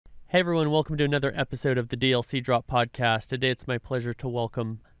Hey everyone, welcome to another episode of the DLC Drop Podcast. Today it's my pleasure to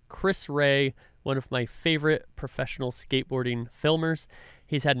welcome Chris Ray, one of my favorite professional skateboarding filmers.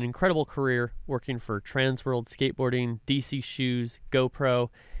 He's had an incredible career working for Transworld Skateboarding, DC Shoes, GoPro.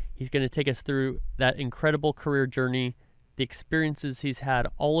 He's going to take us through that incredible career journey, the experiences he's had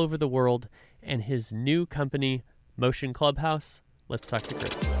all over the world, and his new company, Motion Clubhouse. Let's talk to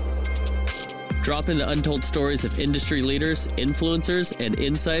Chris. Drop in the untold stories of industry leaders, influencers, and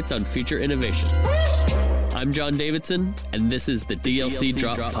insights on future innovation. I'm John Davidson, and this is the DLC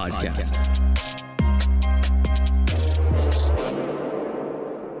Drop Podcast.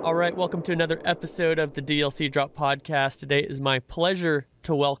 All right, welcome to another episode of the DLC Drop Podcast. Today it is my pleasure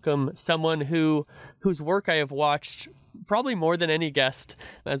to welcome someone whose work I have watched probably more than any guest,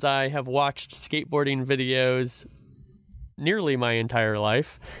 as I have watched skateboarding videos nearly my entire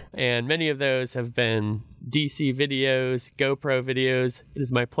life, and many of those have been DC videos, GoPro videos. It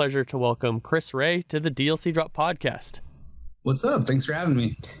is my pleasure to welcome Chris Ray to the DLC Drop Podcast. What's up? Thanks for having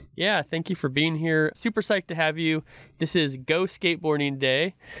me. Yeah, thank you for being here. Super psyched to have you. This is Go Skateboarding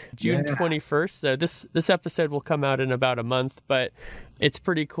Day, June 21st. So this episode will come out in about a month, but it's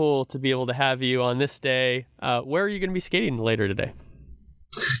pretty cool to be able to have you on this day. Where are you going to be skating later today?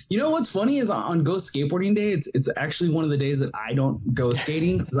 You know what's funny is on Go Skateboarding Day, it's actually one of the days that I don't go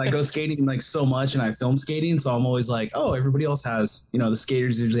skating, because I go skating like so much and I film skating. So I'm always like, oh, everybody else has, the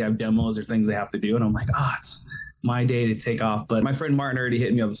skaters usually have demos or things they have to do. And I'm like, it's my day to take off. But my friend Martin already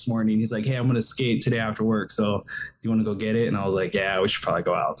hit me up this morning. He's like, hey, I'm going to skate today after work. So do you want to go get it? And I was like, yeah, we should probably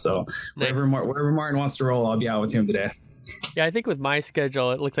go out. So nice. Wherever Martin wants to roll, I'll be out with him today. Yeah, I think with my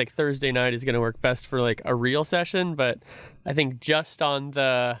schedule, it looks like Thursday night is going to work best for like a real session. But I think just on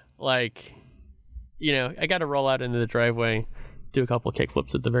the, I got to roll out into the driveway, do a couple of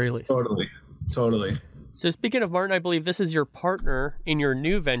kickflips at the very least. Totally. So speaking of Martin, I believe this is your partner in your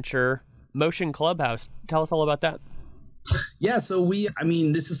new venture, Motion Clubhouse. Tell us all about that. Yeah, so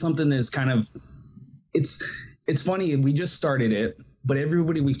this is something that's kind of, it's funny. We just started it, but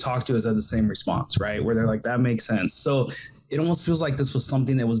everybody we've talked to has had the same response, right? Where they're like, that makes sense. So it almost feels like this was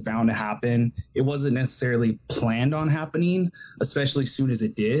something that was bound to happen. It wasn't necessarily planned on happening, especially as soon as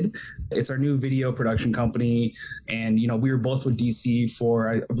it did. It's our new video production company. And, we were both with DC for,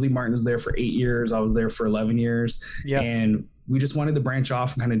 I believe Martin was there for 8 years. I was there for 11 years. Yep. And we just wanted to branch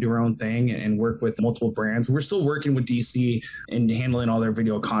off and kind of do our own thing and work with multiple brands. We're still working with DC and handling all their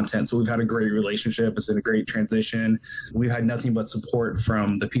video content. So we've had a great relationship. It's been a great transition. We've had nothing but support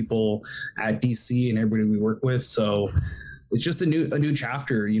from the people at DC and everybody we work with. So it's just a new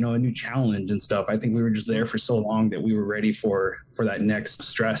chapter, a new challenge and stuff. I think we were just there for so long that we were ready for that next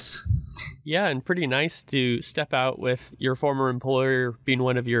stress. Yeah, and pretty nice to step out with your former employer being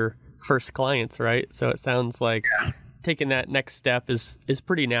one of your first clients, right? So it sounds like taking that next step is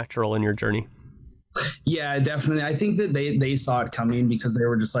pretty natural in your journey. Yeah, definitely. I think that they saw it coming because they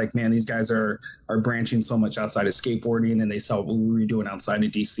were just like, man, these guys are branching so much outside of skateboarding, and they saw what we were doing outside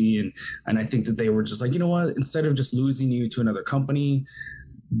of DC. And I think that they were just like, you know what, instead of just losing you to another company,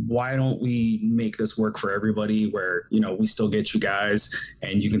 why don't we make this work for everybody where, we still get you guys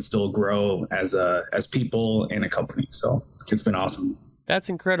and you can still grow as people and a company. So it's been awesome. That's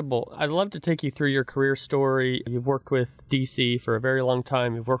incredible. I'd love to take you through your career story. You've worked with DC for a very long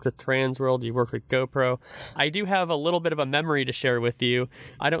time. You've worked with Transworld. You've worked with GoPro. I do have a little bit of a memory to share with you.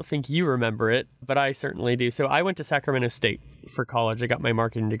 I don't think you remember it, but I certainly do. So I went to Sacramento State for college. I got my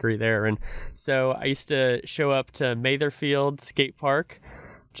marketing degree there. And so I used to show up to Matherfield Skate Park,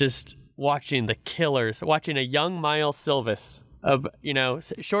 just watching the killers, watching a young Miles Silvis of,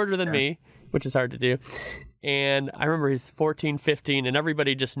 shorter than me, which is hard to do. And I remember he's 14, 15, and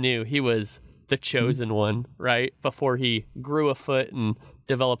everybody just knew he was the chosen one, right? Before he grew a foot and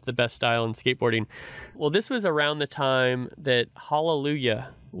developed the best style in skateboarding. Well, this was around the time that Hallelujah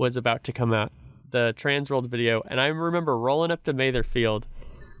was about to come out, the Transworld video. And I remember rolling up to Matherfield,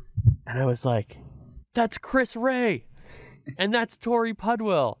 and I was like, that's Chris Ray, and that's Tori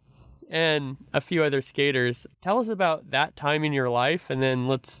Pudwell, and a few other skaters. Tell us about that time in your life, and then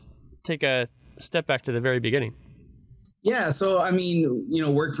let's take a step back to the very beginning. Yeah. So, working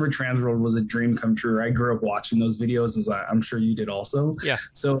for Transworld was a dream come true. I grew up watching those videos, as I'm sure you did also. Yeah.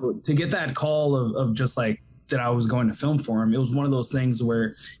 So to get that call of just like that I was going to film for him, it was one of those things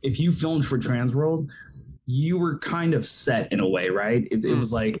where if you filmed for Transworld, you were kind of set in a way, right? It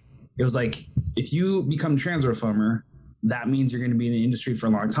was like, if you become a Transworld filmer, that means you're going to be in the industry for a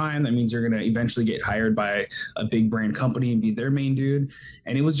long time. That means you're going to eventually get hired by a big brand company and be their main dude.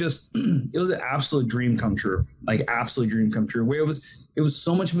 And it was just, it was an absolute dream come true, like absolute dream come true. Where it was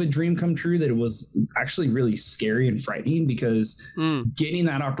so much of a dream come true that it was actually really scary and frightening, because getting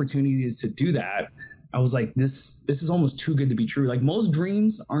that opportunity to do that, I was like, this is almost too good to be true. Like, most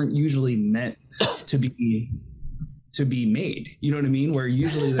dreams aren't usually meant to be made. You know what I mean? Where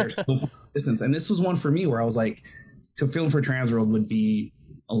usually there's distance. And this was one for me where I was like, to film for Transworld would be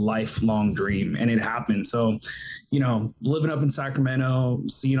a lifelong dream, and it happened. So, you know, living up in Sacramento,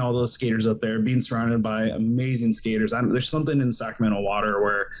 seeing all those skaters up there, being surrounded by amazing skaters. There's something in Sacramento water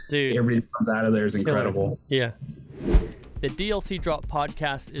where everybody comes out of there is incredible. Yeah. The DLC Drop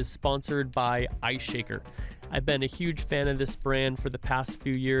podcast is sponsored by Ice Shaker. I've been a huge fan of this brand for the past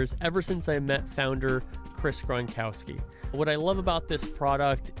few years, ever since I met founder Chris Gronkowski. What I love about this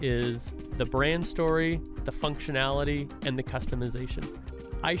product is the brand story, the functionality, and the customization.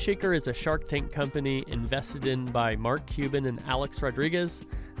 Ice Shaker is a Shark Tank company invested in by Mark Cuban and Alex Rodriguez,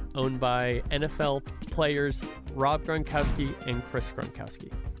 owned by NFL players Rob Gronkowski and Chris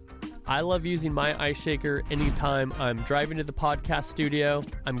Gronkowski. I love using my Ice Shaker anytime I'm driving to the podcast studio,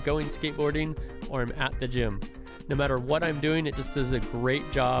 I'm going skateboarding, or I'm at the gym. No matter what I'm doing, it just does a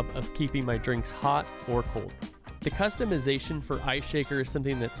great job of keeping my drinks hot or cold. The customization for Ice Shaker is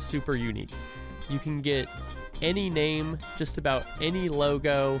something that's super unique. You can get any name, just about any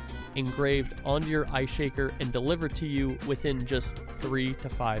logo engraved onto your Ice Shaker and delivered to you within just 3 to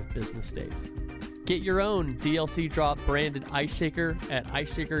 5 business days. Get your own DLC Drop branded Ice Shaker at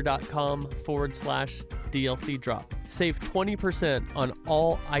iceshaker.com/DLC Drop. Save 20% on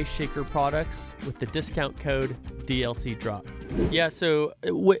all Ice Shaker products with the discount code DLC Drop. Yeah, so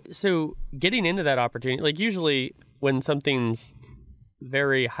getting into that opportunity, like usually when something's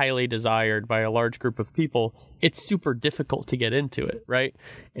very highly desired by a large group of people, it's super difficult to get into it, right?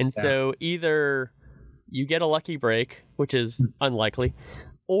 And so either you get a lucky break, which is unlikely,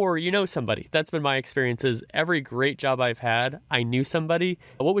 or you know somebody. That's been my experience. Is every great job I've had, I knew somebody.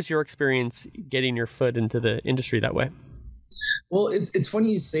 What was your experience getting your foot into the industry that way? Well, it's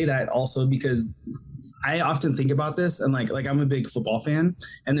funny you say that also, because I often think about this, and like I'm a big football fan,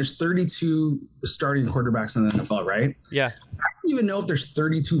 and there's 32 starting quarterbacks in the NFL, right? Yeah. I don't even know if there's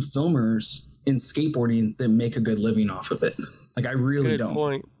 32 filmers in skateboarding that make a good living off of it. Like, I really don't. Good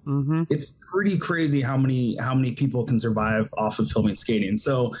point. Mm-hmm. It's pretty crazy how many people can survive off of filming skating.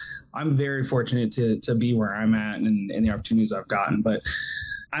 So I'm very fortunate to be where I'm at and the opportunities I've gotten. But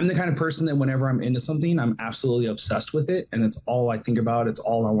I'm the kind of person that whenever I'm into something, I'm absolutely obsessed with it. And it's all I think about. It's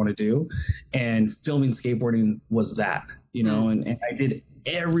all I want to do. And filming skateboarding was that, you know, and I did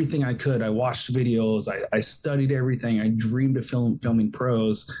everything I could. I watched videos. I studied everything. I dreamed of filming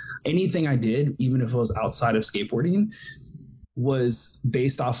pros. Anything I did, even if it was outside of skateboarding, was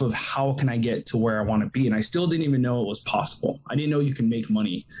based off of how can I get to where I want to be. And I still didn't even know it was possible. I didn't know you can make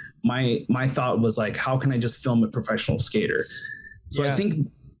money. My thought was like, how can I just film a professional skater? So I think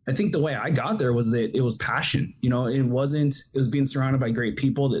the way I got there was that it was passion. You know, it was being surrounded by great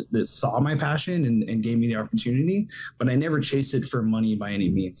people that saw my passion and gave me the opportunity, but I never chased it for money by any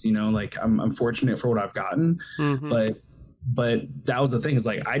means. You know, like I'm fortunate for what I've gotten, but that was the thing, is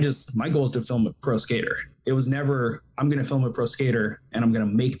like, my goal is to film a pro skater. It was never, I'm going to film a pro skater and I'm going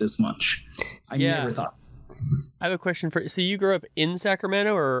to make this much. I never thought. I have a question so you grew up in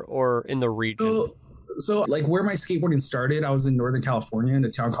Sacramento or in the region? So like where my skateboarding started, I was in Northern California in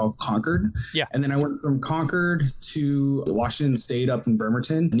a town called Concord. Yeah. And then I went from Concord to Washington State up in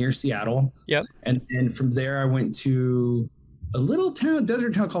Bremerton near Seattle. Yep. And then from there I went to a little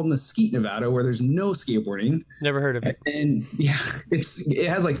desert town called Mesquite, Nevada, where there's no skateboarding. Never heard of it. And yeah, it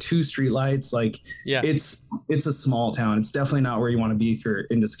has like 2 streetlights. Like, it's a small town. It's definitely not where you want to be if you're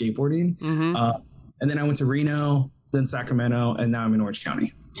into skateboarding. And then I went to Reno, then Sacramento, and now I'm in Orange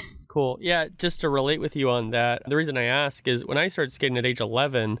County. Cool. Yeah, just to relate with you on that, the reason I ask is when I started skating at age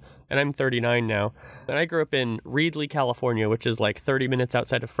 11, and I'm 39 now, and I grew up in Reedley, California, which is like 30 minutes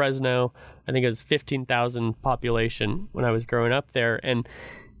outside of Fresno. I think it was 15,000 population when I was growing up there. And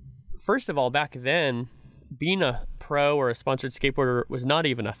first of all, back then, being a pro or a sponsored skateboarder was not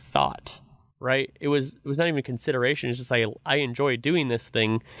even a thought, right? It was not even a consideration. It's just I enjoy doing this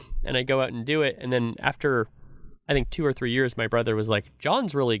thing, and I go out and do it. And then after, I think 2 or 3 years, my brother was like,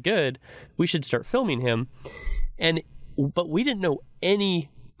 John's really good. We should start filming him. But we didn't know any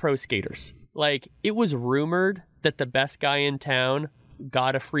pro skaters. Like, it was rumored that the best guy in town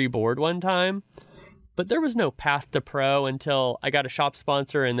got a free board one time. But there was no path to pro until I got a shop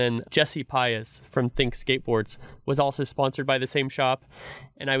sponsor, and then Jesse Pius from Think Skateboards was also sponsored by the same shop,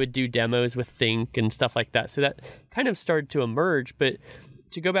 and I would do demos with Think and stuff like that. So that kind of started to emerge. But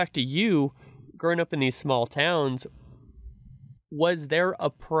to go back to you, growing up in these small towns, was there a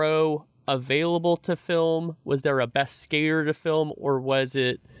pro available to film? Was there a best skater to film? Or was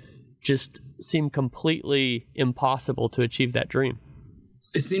it just seemed completely impossible to achieve that dream?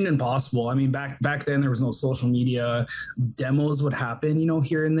 It seemed impossible. I mean, back then there was no social media. Demos would happen,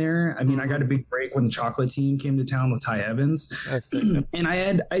 here and there. I mean, I got a big break when the chocolate team came to town with Ty Evans. And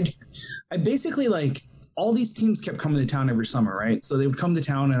I basically, like, all these teams kept coming to town every summer, right? So they would come to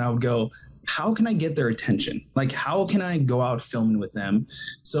town and I would go, how can I get their attention? Like, how can I go out filming with them?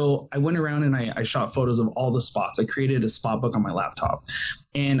 So I went around and I shot photos of all the spots. I created a spot book on my laptop,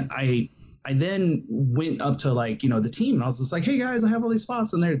 and I then went up to, like, the team, and I was just like, hey guys, I have all these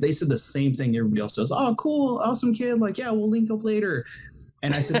spots. And they said the same thing everybody else does. Oh, cool. Awesome, kid. Like, yeah, we'll link up later.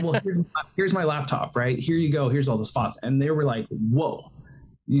 And I said, well, here's my laptop, right? Here you go. Here's all the spots. And they were like, whoa,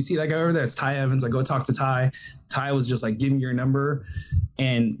 you see that guy over there? It's Ty Evans. I go talk to Ty. Ty was just like, give me your number.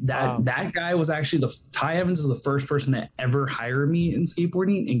 And that guy was actually Ty Evans is the first person to ever hire me in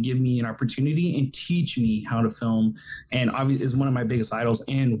skateboarding and give me an opportunity and teach me how to film. And obviously is one of my biggest idols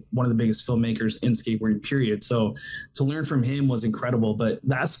and one of the biggest filmmakers in skateboarding, period. So to learn from him was incredible. But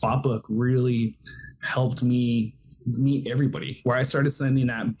that spot book really helped me meet everybody, where I started sending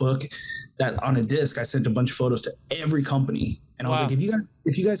that book that on a disc. I sent a bunch of photos to every company. And I was like,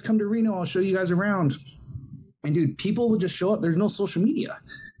 if you guys come to Reno, I'll show you guys around. And dude, people would just show up. There's no social media,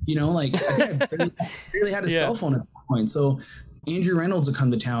 like I think I barely had a cell phone at that point. So Andrew Reynolds would come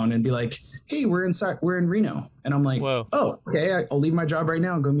to town and be like, hey, we're in Reno. And I'm like, whoa. Oh, okay. I'll leave my job right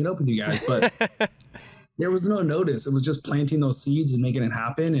now and go meet up with you guys. But there was no notice. It was just planting those seeds and making it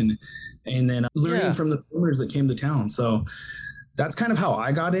happen. And then learning from the filmers that came to town. So that's kind of how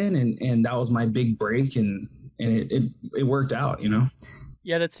I got in. And that was my big break. And it worked out,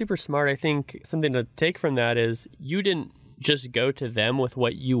 Yeah, that's super smart. I think something to take from that is you didn't just go to them with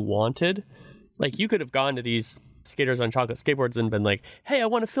what you wanted. Like, you could have gone to these skaters on chocolate skateboards and been like, hey, I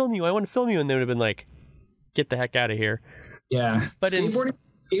want to film you. And they would have been like, get the heck out of here. Yeah. But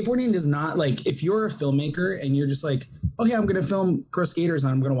skateboarding is not like, if you're a filmmaker and you're just like, okay, I'm going to film pro skaters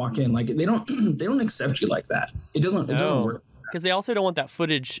and I'm going to walk in. Like, they don't accept you like that. It doesn't work. Because they also don't want that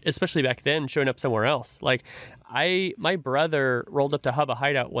footage, especially back then, showing up somewhere else. Like, my brother rolled up to Hubba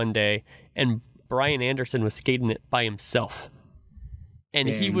Hideout one day, and Brian Anderson was skating it by himself. And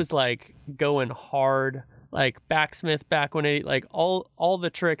he was, like, going hard, like backsmith, back 180, like all the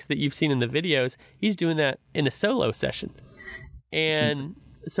tricks that you've seen in the videos. He's doing that in a solo session. And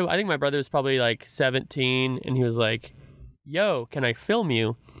so I think my brother was probably, like, 17, and he was like, yo, can I film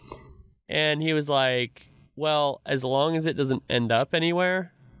you? And he was like, well, as long as it doesn't end up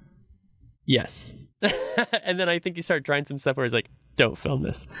anywhere, yes. And then I think you start trying some stuff where it's like, don't film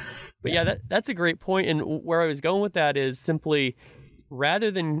this. But yeah, that's a great point. And where I was going with that is simply, rather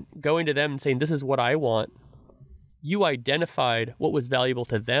than going to them and saying, this is what I want, you identified what was valuable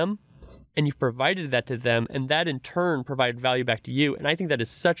to them, and you provided that to them, and that in turn provided value back to you. And I think that is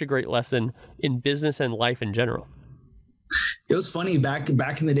such a great lesson in business and life in general. It was funny back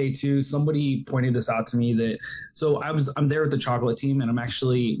in the day too. Somebody pointed this out to me that, so I'm there with the chocolate team, and I'm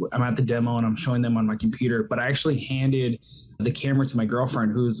at the demo and I'm showing them on my computer, but I actually handed the camera to my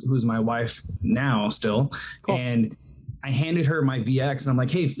girlfriend, who's my wife now still. Cool. And I handed her my VX and I'm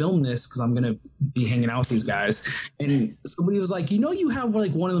like, hey, film this, because I'm going to be hanging out with these guys. And somebody was like, you have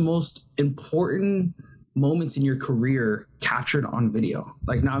like one of the most important moments in your career captured on video.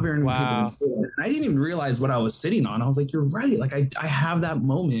 Like, not very many people can say that. I didn't even realize what I was sitting on. I was like, you're right. Like, I have that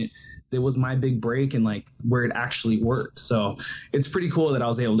moment that was my big break and like where it actually worked. So it's pretty cool that I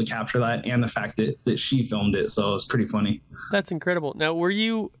was able to capture that, and the fact that she filmed it. So it was pretty funny. That's incredible. Now, were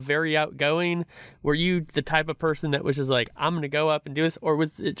you very outgoing? Were you the type of person that was just like, I'm going to go up and do this? Or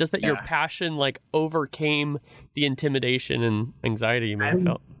was it just that your passion like overcame the intimidation and anxiety you may have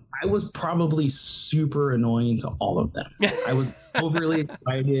felt? I was probably super annoying to all of them. I was overly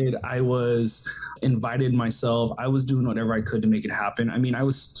excited. I was invited myself. I was doing whatever I could to make it happen. I mean, I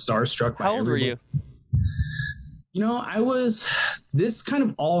was starstruck by everybody. How old were you? This kind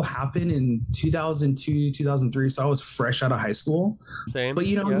of all happened in 2002, 2003. So I was fresh out of high school. Same. But,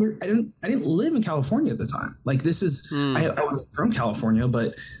 I didn't live in California at the time. Like, this is, I was from California,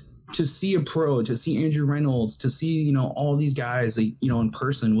 but to see a pro, to see Andrew Reynolds, to see, all these guys, in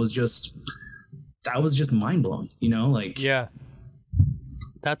person was just mind blowing, like, yeah.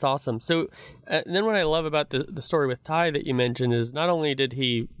 That's awesome. So then what I love about the story with Ty that you mentioned is not only did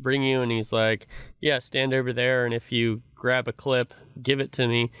he bring you and he's like, yeah, stand over there, and if you grab a clip, give it to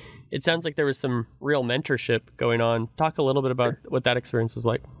me. It sounds like there was some real mentorship going on. Talk a little bit about what that experience was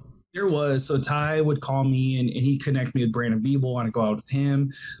like. There was. So Ty would call me and he connect me with Brandon Biebel. I want to go out with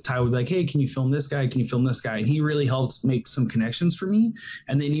him. Ty would be like, hey, can you film this guy? Can you film this guy? And he really helped make some connections for me.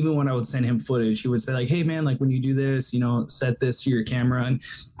 And then even when I would send him footage, he would say like, hey man, like when you do this, set this to your camera. And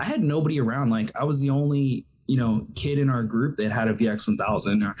I had nobody around. Like I was the only kid in our group that had a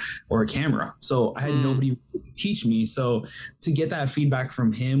VX1000 or a camera. So I had nobody teach me. So to get that feedback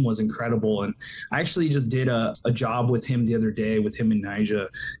from him was incredible. And I actually just did a job with him the other day with him and Nija.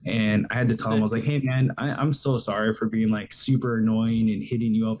 And I had to tell him, I was like, hey man, I'm so sorry for being like super annoying and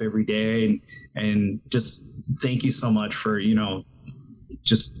hitting you up every day. And just thank you so much for,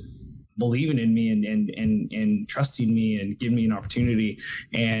 just believing in me and trusting me and giving me an opportunity.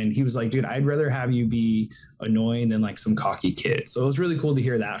 And he was like, dude, I'd rather have you be annoying than like some cocky kid. So it was really cool to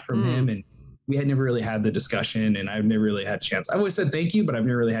hear that from him. And we had never really had the discussion, and I've never really had a chance. I always said thank you, but I've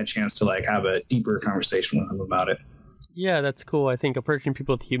never really had a chance to like have a deeper conversation with him about it. Yeah, that's cool. I think approaching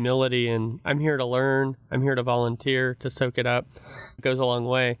people with humility and I'm here to learn, I'm here to volunteer, to soak it up, goes a long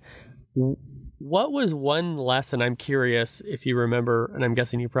way. What was one lesson, I'm curious if you remember, and I'm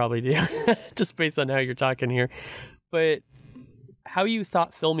guessing you probably do, just based on how you're talking here, but how you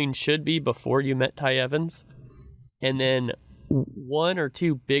thought filming should be before you met Ty Evans, and then one or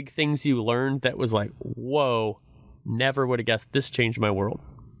two big things you learned that was like, whoa, never would have guessed this changed my world.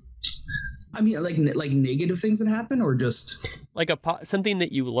 I mean, like negative things that happen, or just like something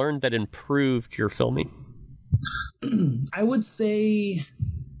that you learned that improved your filming? I would say,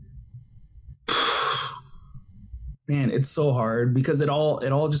 man, it's so hard because it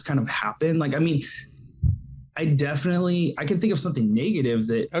all just kind of happened. Like, I mean, I can think of something negative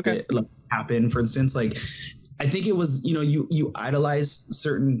that like, happened. For instance, like, I think it was, you idolize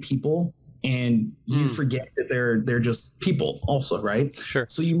certain people and you forget that they're just people also, right? Sure.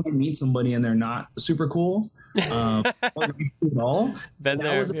 So you might meet somebody and they're not super cool or at all.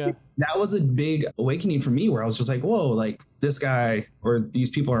 That was a big awakening for me, where I was just like, whoa, like this guy or these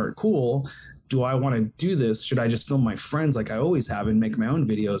people aren't cool. Do I want to do this? Should I just film my friends like I always have and make my own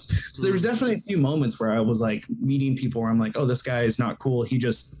videos? So there was definitely a few moments where I was like meeting people where I'm like, oh, this guy is not cool. He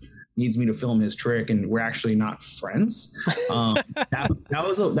just needs me to film his trick, and we're actually not friends. That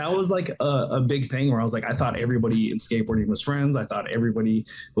was like a big thing where I was like, I thought everybody in skateboarding was friends. I thought everybody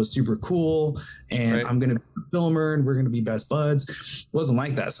was super cool, and I'm going to be a filmer and we're going to be best buds. It wasn't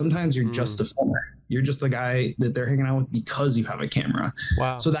like that. Sometimes you're just a filmer. You're just the guy that they're hanging out with because you have a camera.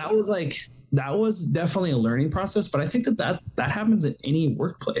 Wow. So that was definitely a learning process, but I think that happens in any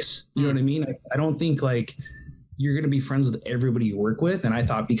workplace. You know what I mean? I don't think like you're going to be friends with everybody you work with. And I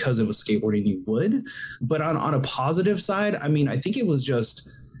thought because it was skateboarding, you would. But on a positive side, I mean, I think it was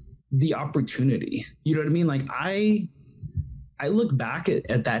just the opportunity. You know what I mean? Like I look back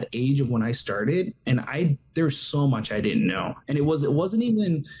at that age of when I started, and there's so much I didn't know. And it wasn't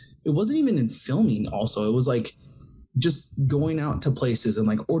even in filming also. It was like just going out to places and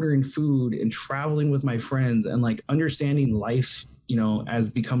like ordering food and traveling with my friends and like understanding life, as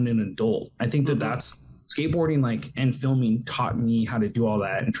becoming an adult. I think that's skateboarding, like, and filming taught me how to do all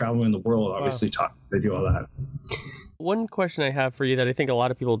that, and traveling the world obviously taught me to do all that. One question I have for you that I think a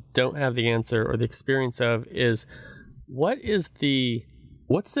lot of people don't have the answer or the experience of is, what's the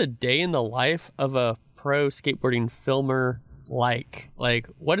day in the life of a pro skateboarding filmer like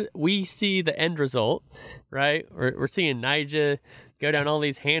what we see the end result, right? We're seeing Nija go down all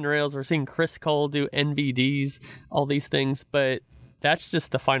these handrails. We're seeing Chris Cole do NVDs, all these things, but that's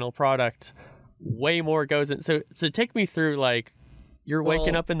just the final product. Way more goes in. So take me through, like, you're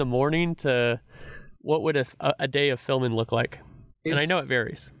waking up in the morning to what would a day of filming look like? And I know it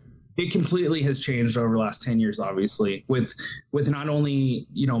varies. It completely has changed over the last 10 years, obviously, with not only,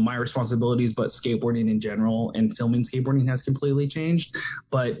 my responsibilities, but skateboarding in general, and filming skateboarding has completely changed.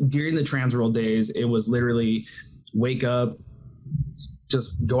 But during the Transworld days, it was literally wake up,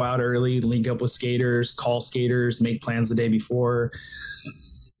 just go out early, link up with skaters, call skaters, make plans the day before,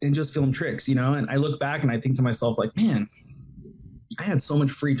 and just film tricks, and I look back and I think to myself, like, man, I had so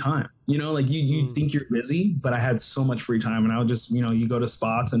much free time, like you think you're busy, but I had so much free time, and I would just, you go to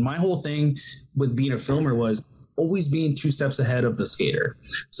spots. And my whole thing with being a filmer was always being 2 steps ahead of the skater.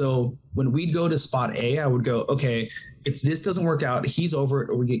 So when we'd go to spot A, I would go, okay, if this doesn't work out, he's over it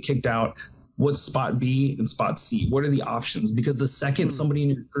or we get kicked out. What's spot B and spot C? What are the options? Because the second somebody in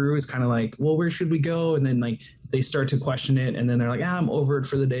your crew is kind of like, well, where should we go? And then like they start to question it, and then they're like, I'm over it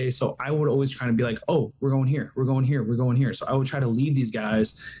for the day. So I would always try to be like, oh, we're going here, we're going here, we're going here. So I would try to lead these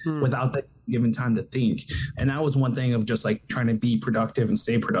guys without them given time to think. And that was one thing of just like trying to be productive and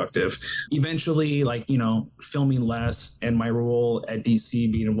stay productive. Eventually, like, filming less, and my role at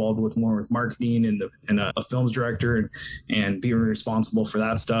DC being involved with more with marketing and a films director and being responsible for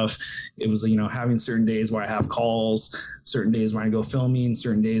that stuff. It was, having certain days where I have calls, certain days when I go filming,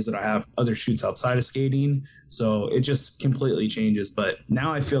 certain days that I have other shoots outside of skating. So it just completely changes. But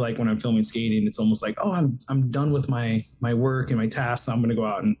now I feel like when I'm filming skating, it's almost like, oh, I'm done with my work and my tasks. I'm going to go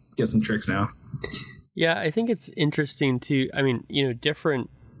out and get some tricks now. Yeah, I think it's interesting to, different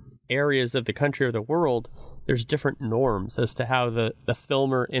areas of the country or the world, there's different norms as to how the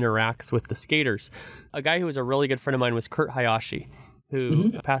filmer interacts with the skaters. A guy who was a really good friend of mine was Kurt Hayashi,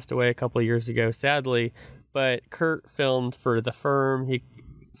 who passed away a couple of years ago, sadly. But Kurt filmed for The Firm. He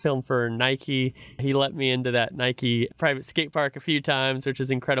filmed for Nike. He let me into that Nike private skate park a few times, which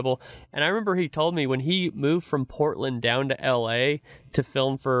is incredible. And I remember he told me when he moved from Portland down to LA to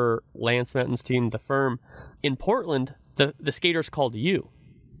film for Lance Mountain's team, The Firm, in Portland, the skaters called the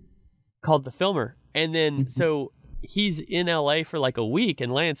filmer. And then so he's in LA for like a week,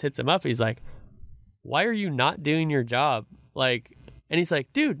 and Lance hits him up. He's like, why are you not doing your job? Like, and he's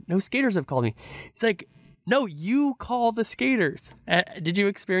like, dude, no skaters have called me. He's like, no, you call the skaters. Did you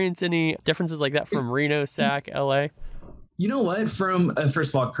experience any differences like that from Reno, Sac, LA? You know what? From first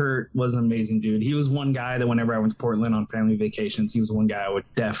of all, Kurt was an amazing dude. He was one guy that whenever I went to Portland on family vacations, he was one guy I would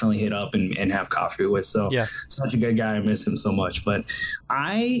definitely hit up and have coffee with. So yeah, such a good guy. I miss him so much. But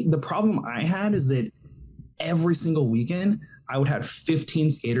the problem I had is that every single weekend I would have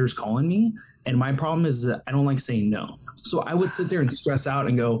 15 skaters calling me. And my problem is that I don't like saying no. So I would sit there and stress out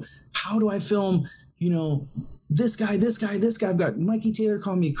and go, how do I film, this guy, I've got Mikey Taylor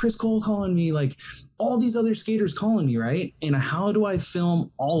calling me, Chris Cole calling me, like all these other skaters calling me, right? And how do I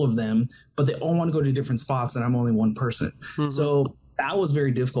film all of them, but they all want to go to different spots and I'm only one person. So that was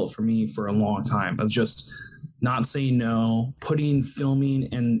very difficult for me for a long time of just not saying no, putting filming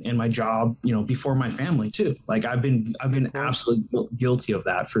and my job, before my family too. Like I've been absolutely guilty of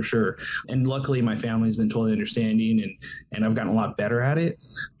that for sure. And luckily my family's been totally understanding and I've gotten a lot better at it.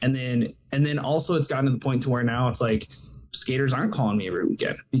 And then also it's gotten to the point to where now it's like skaters aren't calling me every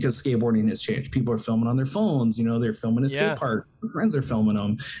weekend because skateboarding has changed. People are filming on their phones, they're filming a skate park. Their friends are filming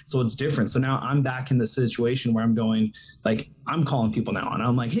them. So it's different. So now I'm back in the situation where I'm going, like, I'm calling people now and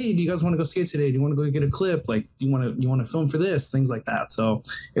I'm like, hey, do you guys want to go skate today? Do you want to go get a clip? Like, do you want to film for this? Things like that. So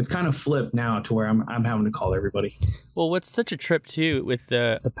it's kind of flipped now to where I'm having to call everybody. Well, what's such a trip too with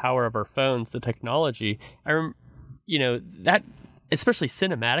the power of our phones, the technology, that especially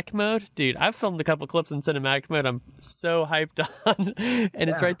cinematic mode, dude. I've filmed a couple clips in cinematic mode. I'm so hyped on, and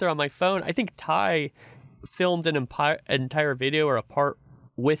it's right there on my phone. I think Ty filmed an entire video or a part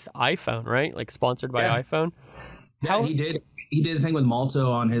with iPhone, right? Like sponsored by iPhone. Yeah, he did. He did a thing with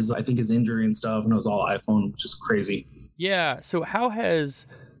Malto on his injury and stuff, and it was all iPhone, which is crazy. Yeah. So how has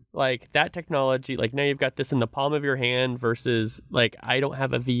like that technology, like now you've got this in the palm of your hand versus like I don't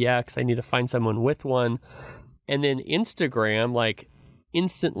have a VX, I need to find someone with one. And then Instagram, like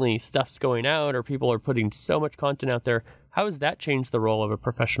instantly stuff's going out or people are putting so much content out there. How has that changed the role of a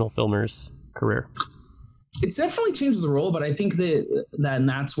professional filmer's career? It's definitely changed the role, but I think and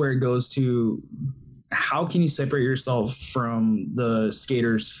that's where it goes to how can you separate yourself from the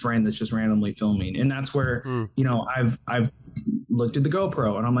skater's friend that's just randomly filming? And that's where, I've looked at the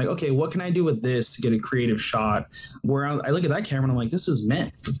GoPro and I'm like, okay, what can I do with this to get a creative shot? Where I look at that camera and I'm like, this is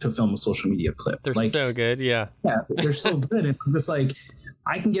meant to film a social media clip. They're so good. Yeah. Yeah. They're so good. And I'm just like,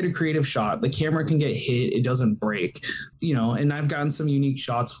 I can get a creative shot. The camera can get hit. It doesn't break, and I've gotten some unique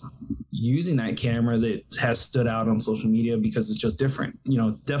shots using that camera that has stood out on social media because it's just different,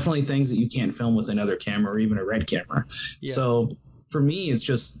 definitely things that you can't film with another camera or even a red camera. Yeah. So for me, it's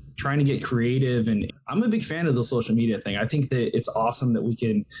just trying to get creative. And I'm a big fan of the social media thing. I think that it's awesome that we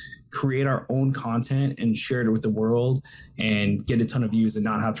can create our own content and share it with the world and get a ton of views and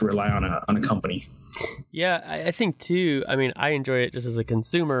not have to rely on a company. Yeah, I think too, I enjoy it just as a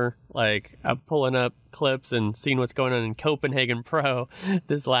consumer. Like I'm pulling up clips and seeing what's going on in Copenhagen Pro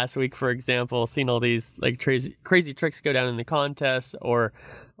this last week, for example, seeing all these like crazy tricks go down in the contest, or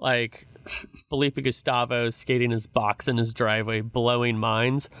like Felipe Gustavo skating his box in his driveway, blowing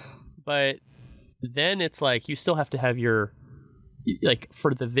minds. But then it's like you still have to have your like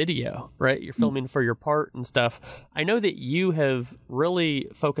for the video, right? You're filming for your part and stuff. I know that you have really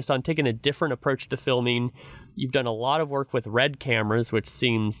focused on taking a different approach to filming. You've done a lot of work with RED cameras, which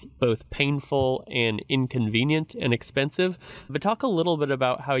seems both painful and inconvenient and expensive. But talk a little bit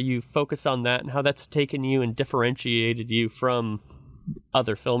about how you focused on that and how that's taken you and differentiated you from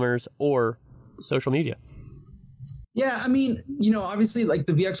other filmers or social media. Yeah, I mean, obviously, like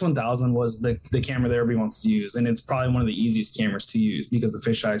the VX1000 was the camera that everybody wants to use, and it's probably one of the easiest cameras to use because the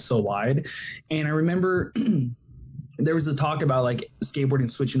fisheye is so wide. And I remember there was a talk about like skateboarding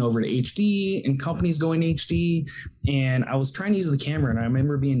switching over to HD and companies going HD, and I was trying to use the camera, and I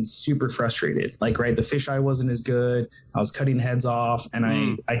remember being super frustrated. Like, right, the fisheye wasn't as good. I was cutting heads off, and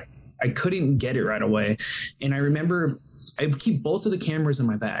I couldn't get it right away. And I remember I would keep both of the cameras in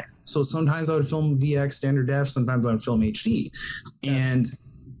my bag. So sometimes I would film VX standard def, sometimes I would film HD. And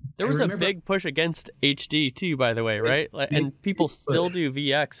there was a big push against HD too, by the way, right? And people still do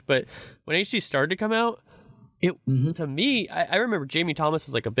VX, but when HD started to come out, to me, I remember Jamie Thomas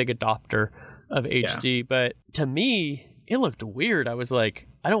was like a big adopter of HD, but to me, it looked weird. I was like,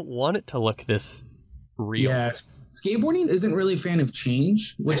 I don't want it to look this real. Yeah, skateboarding isn't really a fan of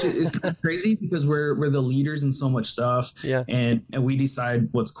change, which is kind of crazy because we're the leaders in so much stuff. Yeah, and we decide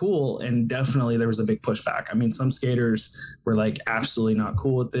what's cool, and definitely there was a big pushback. I mean, some skaters were like absolutely not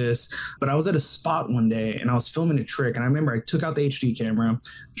cool with this. But I was at a spot one day and I was filming a trick, and I remember I took out the HD camera,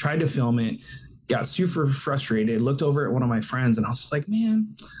 tried to film it, got super frustrated, looked over at one of my friends, and I was just like,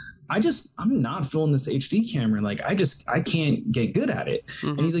 man, I'm not filming this HD camera. Like, I can't get good at it. Mm-hmm.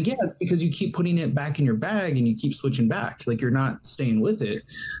 And he's like, yeah, it's because you keep putting it back in your bag and you keep switching back. Like, you're not staying with it.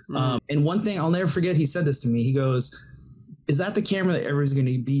 Mm-hmm. And one thing I'll never forget, he said this to me. He goes, is that the camera that everyone's going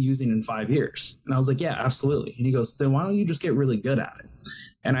to be using in 5 years? And I was like, yeah, absolutely. And he goes, then why don't you just get really good at it?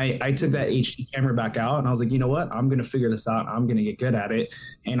 And I took that HD camera back out, and I was like, you know what? I'm going to figure this out. I'm going to get good at it,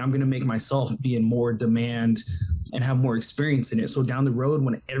 and I'm going to make myself be in more demand and have more experience in it. So down the road,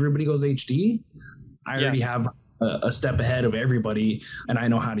 when everybody goes HD, I already have a step ahead of everybody, and I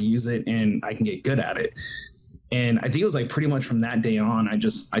know how to use it, and I can get good at it. And I think it was like pretty much from that day on,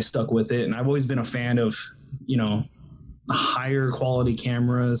 I stuck with it. And I've always been a fan of, higher quality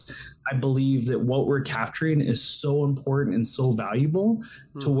cameras. I believe that what we're capturing is so important and so valuable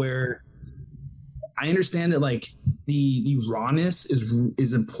to where I understand that like the rawness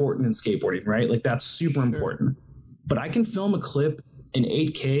is important in skateboarding, right? Like that's super important. But I can film a clip in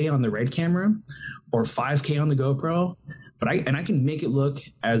 8K on the RED camera or 5K on the GoPro, but I can make it look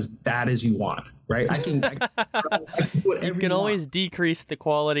as bad as you want. Right? I can you can always decrease the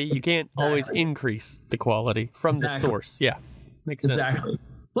quality. You can't always increase the quality from the source. Yeah. Makes sense. Exactly.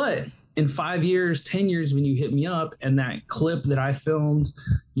 But in 5 years, 10 years, when you hit me up and that clip that I filmed,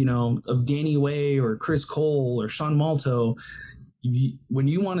 of Danny Way or Chris Cole or Sean Malto, when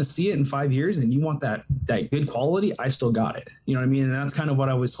you want to see it in 5 years and you want that good quality, I still got it. You know what I mean? And that's kind of what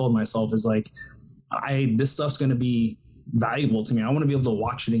I always told myself is like, this stuff's going to be valuable to me. I want to be able to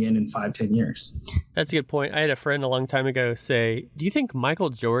watch it again in 5-10 years. That's a good point. I had a friend a long time ago say, do you think Michael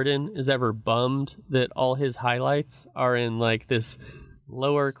Jordan is ever bummed that all his highlights are in like this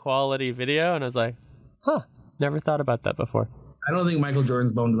lower quality video? And I was like, never thought about that before. I don't think Michael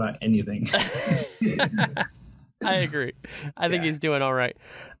Jordan's bummed about anything. I agree. I think he's doing all right.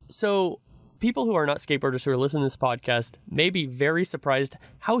 So people who are not skateboarders who are listening to this podcast may be very surprised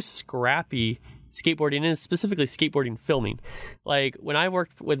how scrappy skateboarding is, specifically skateboarding filming. Like when I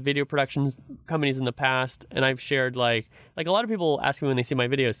worked with video productions companies in the past, and I've shared like a lot of people ask me when they see my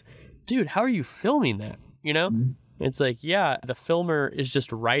videos, dude, how are you filming that? Mm-hmm. It's like, yeah, the filmer is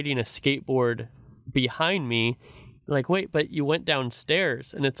just riding a skateboard behind me. Like, wait, but you went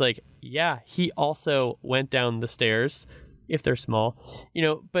downstairs. And it's like, yeah, he also went down the stairs if they're small,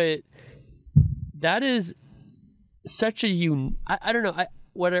 but that is such a I don't know.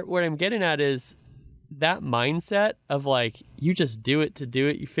 What I'm getting at is that mindset of like, you just do it to do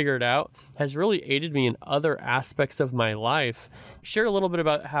it, you figure it out, has really aided me in other aspects of my life. Share a little bit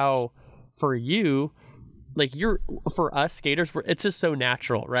about how for you, like for us skaters, it's just so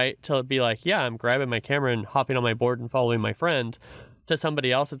natural, right? To be like, yeah, I'm grabbing my camera and hopping on my board and following my friend. To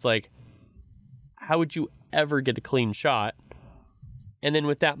somebody else, it's like, how would you ever get a clean shot? And then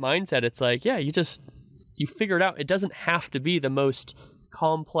with that mindset, it's like, yeah, you figure it out. It doesn't have to be the most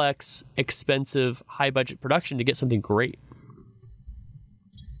complex, expensive, high budget production to get something great.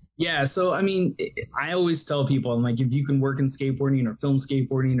 Yeah, so I mean, I always tell people, I'm like, if you can work in skateboarding or film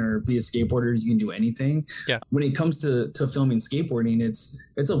skateboarding or be a skateboarder, you can do anything. Yeah. When it comes to filming skateboarding,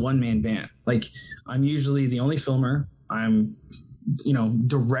 it's a one-man band. Like, I'm usually the only filmer. I'm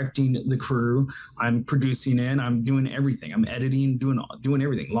directing the crew. I'm producing it. I'm doing everything. I'm editing, doing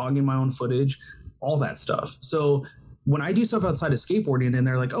everything, logging my own footage, all that stuff. So when I do stuff outside of skateboarding and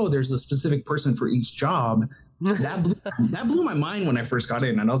they're like, oh, there's a specific person for each job, that blew my mind when I first got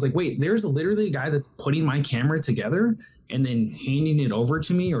in. And I was like, wait, there's literally a guy that's putting my camera together and then handing it over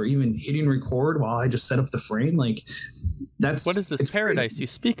to me, or even hitting record while I just set up the frame. Like, what is this paradise you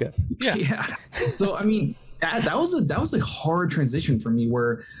speak of? Yeah. So, I mean, that was a hard transition for me,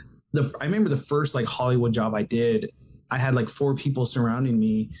 where I remember the first like Hollywood job I did, I had like 4 people surrounding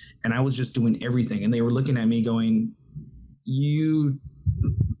me and I was just doing everything. And they were looking at me going, you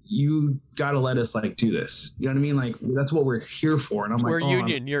got to let us like do this. You know what I mean? Like, that's what we're here for. And I'm we're like,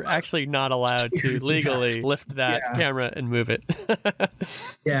 union. You're actually not allowed to legally lift that camera and move it.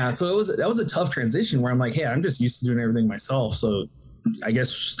 Yeah. So that was a tough transition where I'm like, hey, I'm just used to doing everything myself. So I guess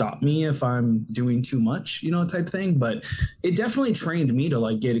stop me if I'm doing too much, type thing. But it definitely trained me to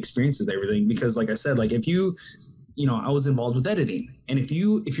like get experience with everything, because like I said, like if I was involved with editing, and if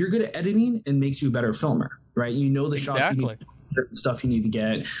you're good at editing, it makes you a better filmer, right? The shots you need, stuff you need to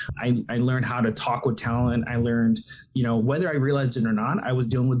get. I learned how to talk with talent. I learned, whether I realized it or not, I was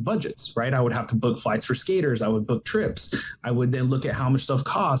dealing with budgets, right? I would have to book flights for skaters. I would book trips. I would then look at how much stuff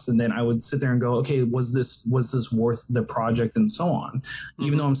costs. And then I would sit there and go, okay, was this worth the project, and so on,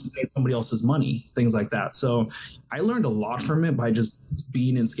 even though I'm spending somebody else's money, things like that. So I learned a lot from it by just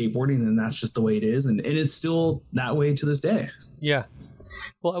being in skateboarding, and that's just the way it is. And it is still that way to this day. Yeah.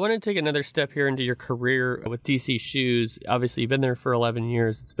 Well, I want to take another step here into your career with DC Shoes. Obviously, you've been there for 11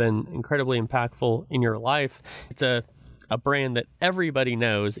 years. It's been incredibly impactful in your life. It's a brand that everybody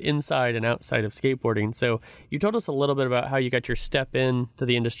knows inside and outside of skateboarding. So you told us a little bit about how you got your step into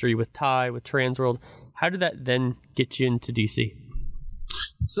the industry with Ty, with Transworld. How did that then get you into DC?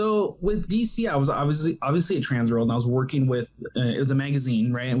 So with DC, I was obviously at Transworld, and I was working with, it was a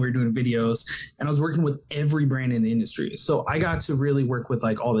magazine, right? And we were doing videos, and I was working with every brand in the industry. So I got to really work with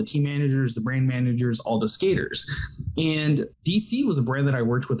like all the team managers, the brand managers, all the skaters. And DC was a brand that I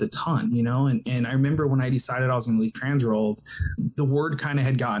worked with a ton, and I remember when I decided I was going to leave Transworld, the word kind of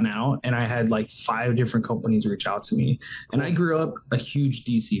had gotten out, and I had like 5 different companies reach out to me. And I grew up a huge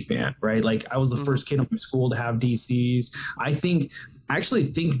DC fan, right? Like I was the first kid in my school to have DCs. I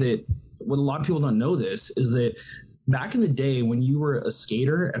actually think that what a lot of people don't know this is that back in the day when you were a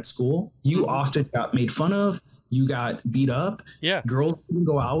skater at school, you often got made fun of, you got beat up. Yeah. Girls didn't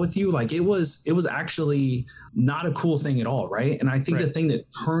go out with you. Like it was actually not a cool thing at all, right? And I think the thing that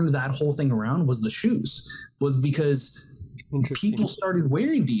turned that whole thing around was the shoes, was because people started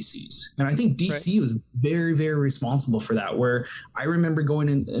wearing DCs. And I think DC was very, very responsible for that, where I remember going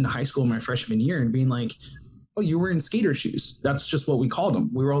in high school my freshman year and being like, oh, you're wearing skater shoes. That's just what we called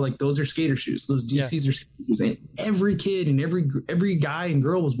them. We were all like, those are skater shoes. Those DCs are skater shoes. And every kid and every guy and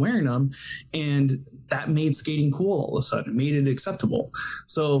girl was wearing them. And that made skating cool all of a sudden. It made it acceptable.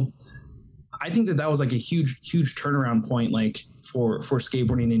 So I think that was like a huge, huge turnaround point, like for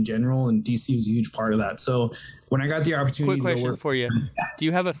skateboarding in general. And DC was a huge part of that. So when I got the opportunity Quick question for you. Do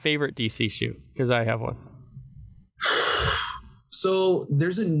you have a favorite DC shoe? Because I have one. So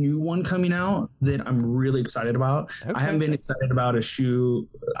there's a new one coming out that I'm really excited about. Okay. I haven't been excited about a shoe.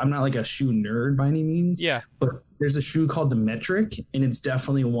 I'm not like a shoe nerd by any means. Yeah. But there's a shoe called the Metric, and it's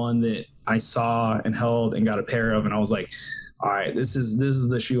definitely one that I saw and held and got a pair of, and I was like, all right, this is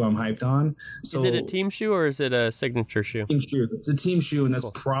the shoe I'm hyped on. So, is it a team shoe or is it a signature shoe? Team shoe. It's a team shoe, and that's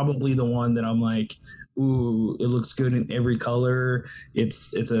probably the one that I'm like, ooh, it looks good in every color.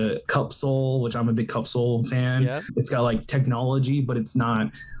 It's a cup sole, which I'm a big cup sole fan. Yeah. It's got like technology, but it's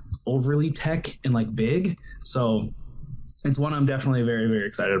not overly tech and like big. So it's one I'm definitely very, very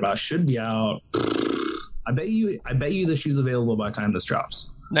excited about. Should be out. I bet you the shoe's available by the time this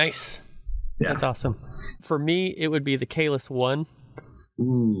drops. Nice. Yeah. That's awesome. For me, it would be the Kalis 1.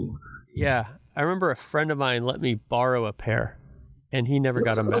 Ooh. Yeah. I remember a friend of mine let me borrow a pair, and he never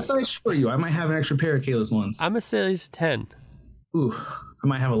got them back. What size shoe are you? I might have an extra pair of Kalis ones. I'm a size 10. Ooh, I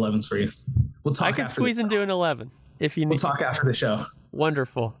might have 11s for you. We'll talk. I can squeeze into an 11 if you need. We'll talk after the show.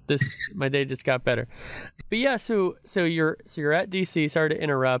 Wonderful. My day just got better. But yeah, so you're at DC. Sorry to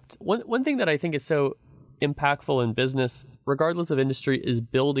interrupt. One thing that I think is so impactful in business, regardless of industry, is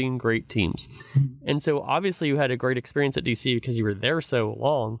building great teams. And so obviously you had a great experience at DC because you were there so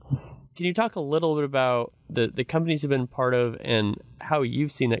long. Can you talk a little bit about the companies you've been part of and how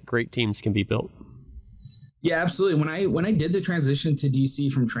you've seen that great teams can be built? Yeah, absolutely. When I did the transition to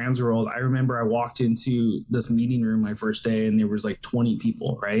DC from Transworld, I remember I walked into this meeting room my first day and there was like 20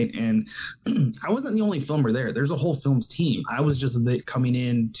 people, right? And I wasn't the only filmer there. There's a whole films team. I was just coming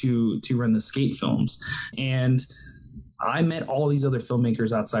in to run the skate films. And I met all these other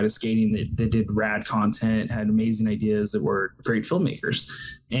filmmakers outside of skating that did rad content, had amazing ideas, that were great filmmakers.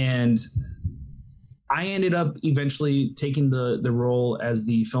 And I ended up eventually taking the role as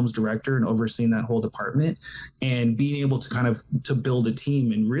the film's director and overseeing that whole department and being able to kind of to build a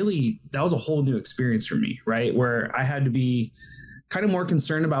team. And really, that was a whole new experience for me, right? Where I had to be kind of more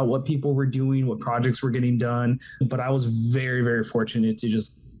concerned about what people were doing, what projects were getting done. But I was very, very fortunate to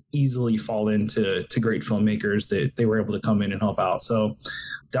just easily fall into great filmmakers that they were able to come in and help out. So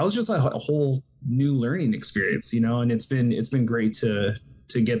that was just a whole new learning experience, you know, and it's been great to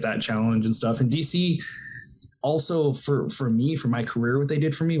get that challenge and stuff. And DC also for me, for my career, what they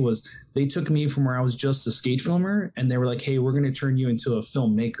did for me was they took me from where I was just a skate filmer and they were like, hey, we're going to turn you into a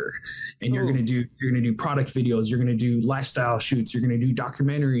filmmaker, and you're going to do product videos, you're going to do lifestyle shoots, you're going to do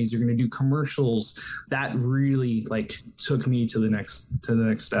documentaries, you're going to do commercials. That really like took me to the next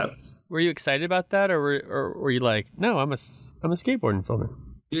step. Were you excited about that, or were you like, no, I'm a skateboarding filmer?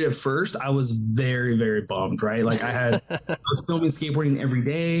 Dude, at first I was very, very bummed, right? Like I was filming skateboarding every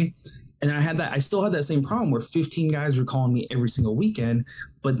day. And then I still had that same problem where 15 guys were calling me every single weekend.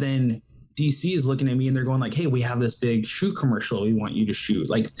 But then DC is looking at me and they're going like, hey, we have this big shoe commercial we want you to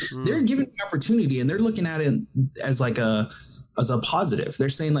shoot. Like they're giving me opportunity and they're looking at it as like a positive. They're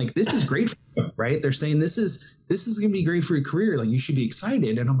saying like, this is great for you, right? They're saying this is going to be great for your career. Like you should be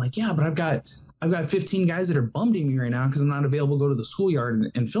excited. And I'm like, yeah, but I've got 15 guys that are bummed at me right now because I'm not available to go to the schoolyard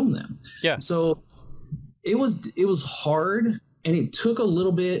and film them. Yeah. So it was hard, and it took a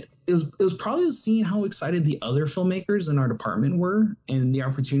little bit. It was probably seeing how excited the other filmmakers in our department were and the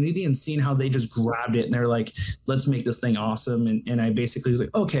opportunity, and seeing how they just grabbed it and they're like, let's make this thing awesome. And I basically was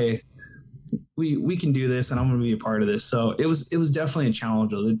like, okay, we can do this and I'm going to be a part of this. So it was definitely a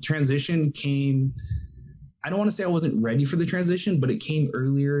challenge. The transition came, I don't want to say I wasn't ready for the transition, but it came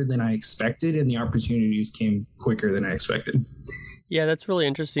earlier than I expected, and the opportunities came quicker than I expected. Yeah, that's really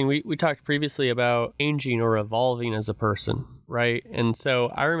interesting. We talked previously about changing or evolving as a person, right? And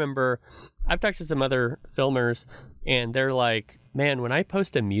so I remember I've talked to some other filmers, and they're like, man, when I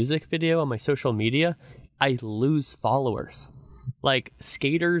post a music video on my social media, I lose followers. Like,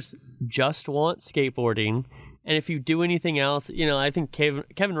 skaters just want skateboarding. And if you do anything else, you know, I think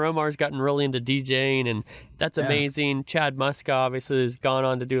Kevin Romar's gotten really into DJing, and that's amazing. Chad Muska obviously has gone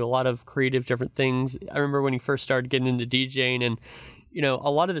on to do a lot of creative different things. I remember when he first started getting into DJing, and, you know,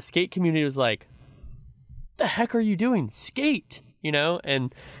 a lot of the skate community was like, the heck are you doing? Skate, you know?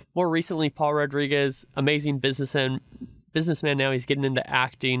 And more recently, Paul Rodriguez, amazing businessman now, he's getting into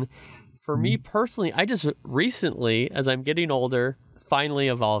acting. For me personally, I just recently, as I'm getting older, finally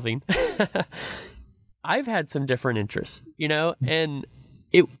evolving, I've had some different interests, you know, and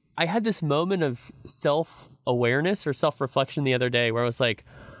I had this moment of self-awareness or self-reflection the other day where I was like,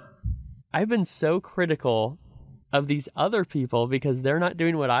 I've been so critical of these other people because they're not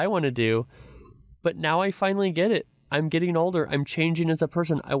doing what I want to do, but now I finally get it. I'm getting older. I'm changing as a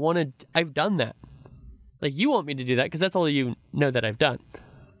person. I've done that. Like, you want me to do that because that's all you know that I've done.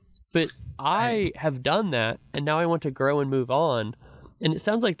 But I have done that, and now I want to grow and move on. And it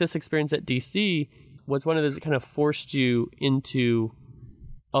sounds like this experience at DC was one of those that kind of forced you into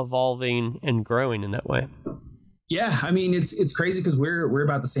evolving and growing in that way. Yeah, I mean, it's crazy because we're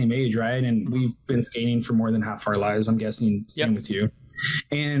about the same age, right? And we've been skating for more than half our lives. I'm guessing same with you.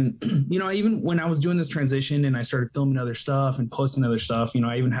 And, you know, even when I was doing this transition and I started filming other stuff and posting other stuff, you know,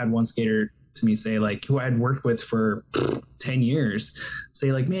 I even had one skater to me say, like, who I had worked with for 10 years,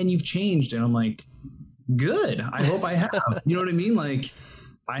 say like, man, you've changed. And I'm like, good. I hope I have. You know what I mean? Like,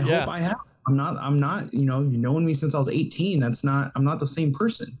 I hope I have. I'm not, you know, knowing me since I was 18, I'm not the same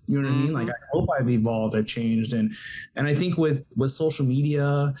person. You know what I mean? Like, I hope I've evolved, I've changed. And I think with social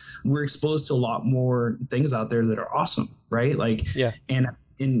media, we're exposed to a lot more things out there that are awesome. Right. Like, and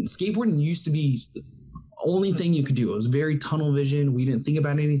skateboarding used to be only thing you could do. It was very tunnel vision. We didn't think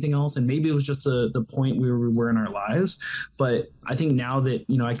about anything else. And maybe it was just the point where we were in our lives. But I think now that,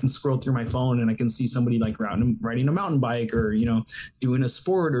 you know, I can scroll through my phone and I can see somebody like riding a mountain bike, or, you know, doing a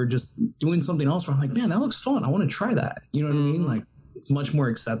sport, or just doing something else where I'm like, man, that looks fun. I want to try that. You know what I mean? Like, it's much more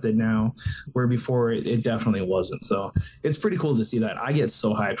accepted now, where before it definitely wasn't. So it's pretty cool to see that. I get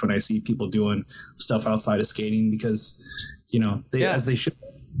so hyped when I see people doing stuff outside of skating because, you know, as they should.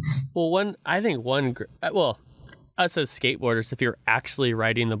 Well, us as skateboarders, if you're actually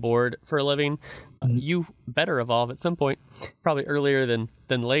riding the board for a living, you better evolve at some point, probably earlier than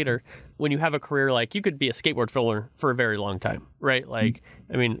later. When you have a career, like, you could be a skateboard filmer for a very long time, right? Like,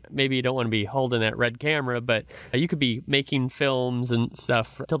 I mean, maybe you don't want to be holding that red camera, but you could be making films and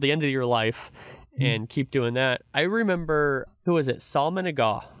stuff till the end of your life and keep doing that. I remember, who was it? Salman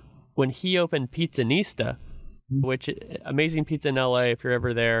Agha, when he opened Pizzanista, which amazing pizza in LA. If you're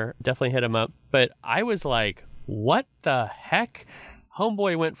ever there, definitely hit him up. But I was like, what the heck?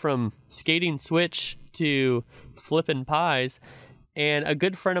 Homeboy went from skating switch to flipping pies. And a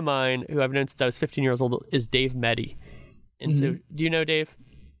good friend of mine who I've known since I was 15 years old is Dave Meddy. And so, do you know Dave?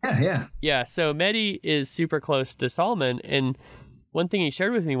 Yeah. Yeah. So Meddy is super close to Solomon. And one thing he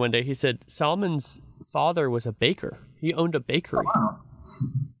shared with me one day, he said Solomon's father was a baker. He owned a bakery. Oh, wow.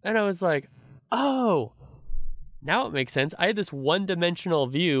 And I was like, oh, now it makes sense. I had this one-dimensional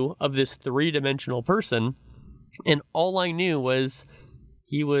view of this three-dimensional person, and all I knew was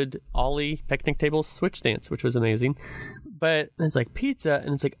he would ollie picnic tables switch dance, which was amazing. But it's like pizza,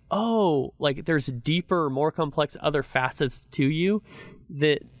 and it's like, oh, like there's deeper, more complex other facets to you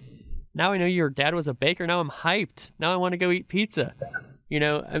that now I know your dad was a baker. Now I'm hyped. Now I want to go eat pizza. You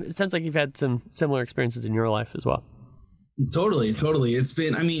know, it sounds like you've had some similar experiences in your life as well. Totally. It's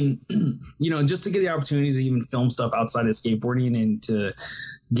been, I mean, just to get the opportunity to even film stuff outside of skateboarding and to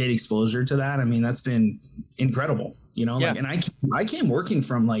get exposure to that, I mean, that's been incredible, Yeah. like, and I came working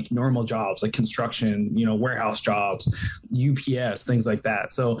from like normal jobs, like construction, warehouse jobs, UPS, things like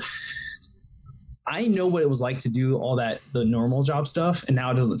that. So I know what it was like to do all that, the normal job stuff. And now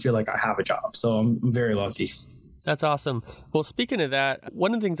it doesn't feel like I have a job. So I'm very lucky. That's awesome. Well, speaking of that,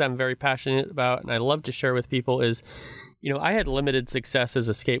 one of the things I'm very passionate about and I love to share with people is, I had limited success as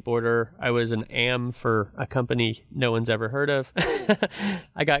a skateboarder. I was an AM for a company no one's ever heard of.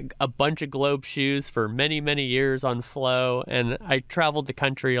 I got a bunch of Globe shoes for many, many years on Flow, and I traveled the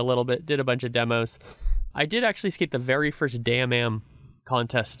country a little bit, did a bunch of demos. I did actually skate the very first Damn Am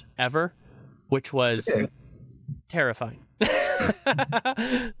contest ever, which was terrifying.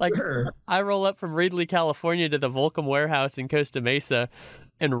 Like, sure. I roll up from Reedley, California to the Volcom warehouse in Costa Mesa,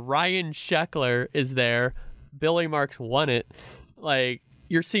 and Ryan Sheckler is there. Billy Marks won it. Like,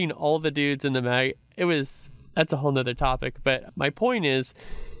 you're seeing all the dudes in the mag. That's a whole nother topic. But my point is,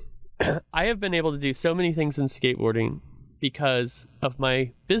 I have been able to do so many things in skateboarding because of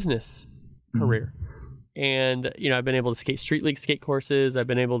my business career. And, I've been able to skate street league skate courses. I've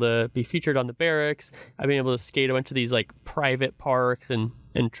been able to be featured on the Barracks. I've been able to skate a bunch of these like private parks and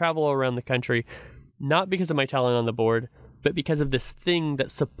travel around the country, not because of my talent on the board, but because of this thing that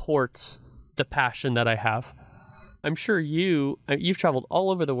supports the passion that I have. I'm sure you've traveled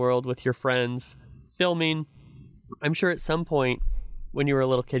all over the world with your friends filming. I'm sure at some point when you were a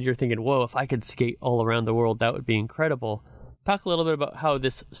little kid, you're thinking, whoa, if I could skate all around the world, that would be incredible. Talk a little bit about how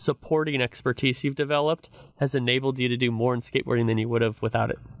this supporting expertise you've developed has enabled you to do more in skateboarding than you would have without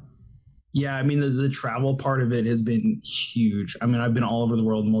it. Yeah, I mean, the travel part of it has been huge. I mean, I've been all over the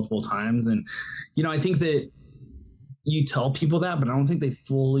world multiple times. And, I think that you tell people that, but I don't think they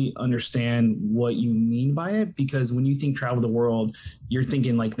fully understand what you mean by it. Because when you think travel the world, you're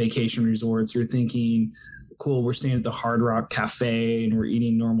thinking like vacation resorts, you're thinking, cool, we're staying at the Hard Rock Cafe and we're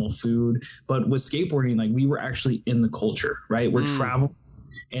eating normal food. But with skateboarding, like we were actually in the culture, right? We're traveling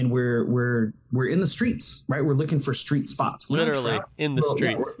and we're in the streets, right? We're looking for street spots. We're literally in the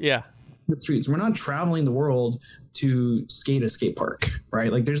streets. Yeah. The streets. We're not traveling the world to skate a skate park,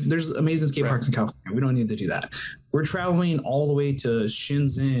 right? Like there's amazing skate parks in California. We don't need to do that. We're traveling all the way to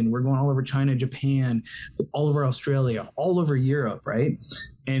Shenzhen. We're going all over China, Japan, all over Australia, all over Europe, right?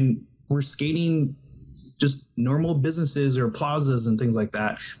 And we're skating just normal businesses or plazas and things like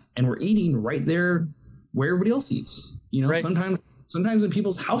that. And we're eating right there where everybody else eats. Sometimes in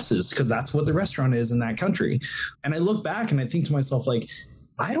people's houses, because that's what the restaurant is in that country. And I look back and I think to myself, like,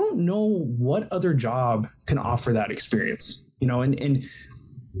 I don't know what other job can offer that experience, and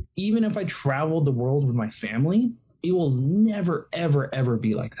even if I traveled the world with my family, it will never, ever, ever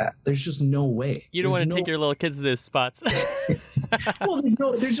be like that. There's just no way. You don't want to take your little kids to those spots. Well,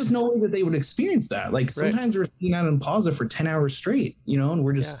 there's just no way that they would experience that. Like sometimes we're sitting out in Plaza for 10 hours straight, and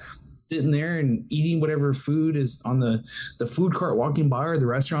we're just sitting there and eating whatever food is on the food cart walking by or the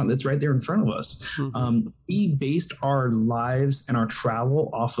restaurant that's right there in front of us. We based our lives and our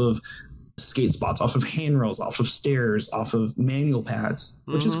travel off of skate spots, off of handrails, off of stairs, off of manual pads,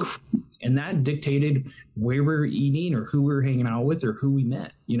 which is crazy. And that dictated where we were eating or who we were hanging out with or who we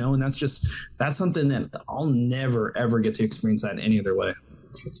met, and that's something that I'll never, ever get to experience that in any other way.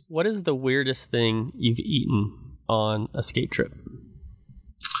 What is the weirdest thing you've eaten on a skate trip?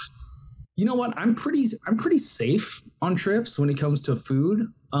 You know what? I'm pretty safe on trips when it comes to food.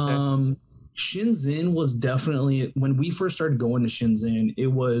 Okay. Shenzhen was definitely, when we first started going to Shenzhen, it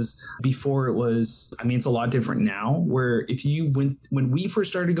was before it was, I mean, it's a lot different now, where when we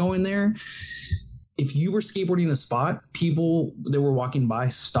first started going there, if you were skateboarding a spot, people that were walking by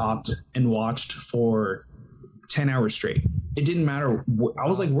stopped and watched for 10 hours straight. It didn't matter. I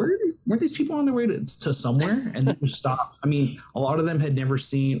was like, weren't these people on their way to somewhere? And they stopped. I mean, a lot of them had never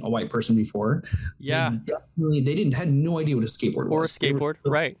seen a white person before. Yeah. They had no idea what a skateboard was. Or a skateboard,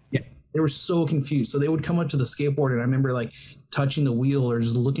 right. Yeah. They were so confused. So they would come up to the skateboard, and I remember like touching the wheel or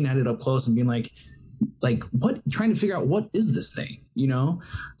just looking at it up close and being like what, trying to figure out what is this thing, you know?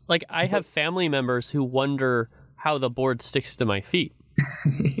 Like I have family members who wonder how the board sticks to my feet.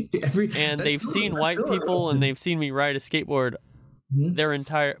 And they've seen white people and they've seen me ride a skateboard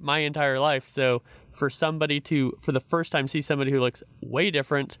my entire life. So for somebody to, for the first time, see somebody who looks way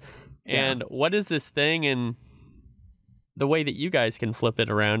different and what is this thing, and the way that you guys can flip it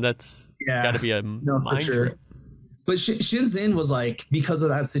around, that's got to be a mind trip. But Shenzhen was like, because of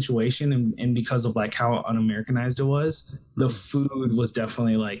that situation and because of like how un-Americanized it was, the food was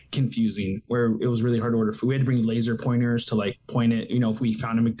definitely like confusing, where it was really hard to order food. We had to bring laser pointers to like point it. You know, if we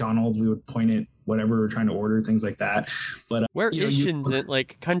found a McDonald's, we would point it whatever we were trying to order, things like that. But where is Shenzhen?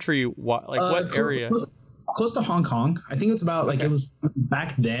 Like country, like what area? Close to Hong Kong. I think it's about like, it was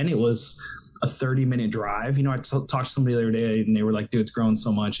back then it was a 30-minute drive. You know, I talked to somebody the other day and they were like, dude, it's grown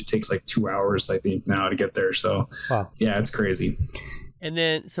so much. It takes like 2 hours, I think, now to get there. So yeah, it's crazy. And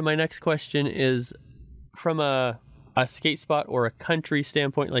then, so my next question is from a skate spot or a country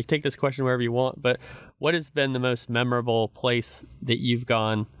standpoint, like take this question wherever you want, but what has been the most memorable place that you've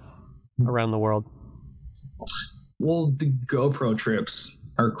gone around the world? Well, the GoPro trips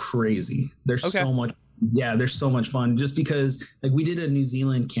are crazy. There's so much. Yeah, they're so much fun, just because like we did a New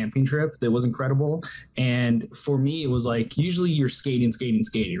Zealand camping trip that was incredible. And for me, it was like, usually you're skating,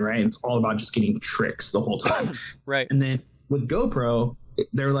 right? And it's all about just getting tricks the whole time. Right. And then with GoPro,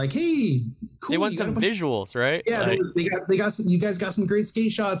 they're like, hey, cool. They want some visuals, right? Yeah, like, they got you guys got some great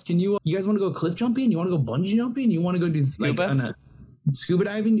skate shots. Can you guys want to go cliff jumping? You want to go bungee jumping? You want to go do scuba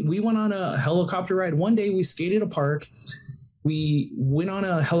diving? We went on a helicopter ride. One day we skated a park. We went on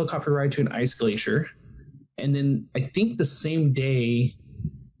a helicopter ride to an ice glacier. And then I think the same day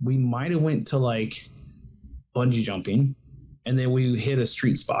we might have went to like bungee jumping, and then we hit a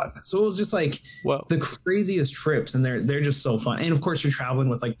street spot. So it was just like the craziest trips, and they're just so fun. And of course you're traveling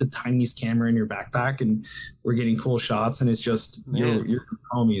with like the tiniest camera in your backpack, and we're getting cool shots, and it's just you're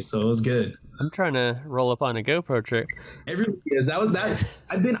homies. So it was good. I'm trying to roll up on a GoPro trip. Everybody is. That was that.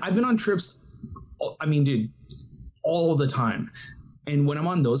 I've been on trips. I mean, dude, all the time. And when I'm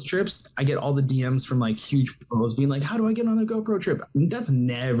on those trips, I get all the DMs from like huge pros being like, how do I get on a GoPro trip? That's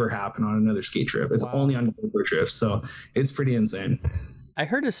never happened on another skate trip. It's only on GoPro trips. So it's pretty insane. I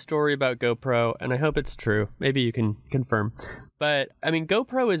heard a story about GoPro, and I hope it's true. Maybe you can confirm. But I mean,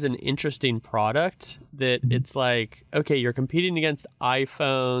 GoPro is an interesting product that it's like, okay, you're competing against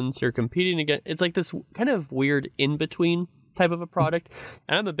iPhones. You're competing against, it's like this kind of weird in-between type of a product.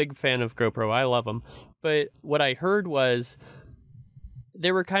 And I'm a big fan of GoPro. I love them. But what I heard was,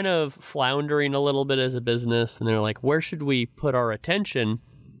 they were kind of floundering a little bit as a business, and they're like, where should we put our attention?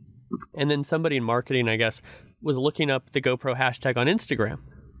 And then somebody in marketing, I guess, was looking up the GoPro hashtag on Instagram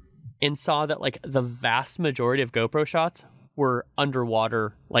and saw that like the vast majority of GoPro shots were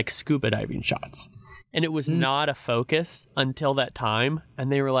underwater, like scuba diving shots. And it was not a focus until that time. And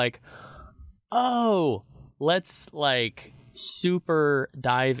they were like, oh, let's like super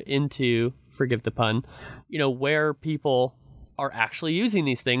dive into, forgive the pun, you know, where people are actually using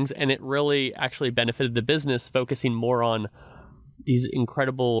these things. And it really actually benefited the business, focusing more on these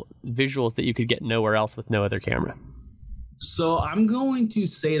incredible visuals that you could get nowhere else with no other camera. So I'm going to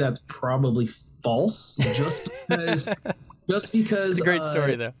say that's probably false, just because it's a great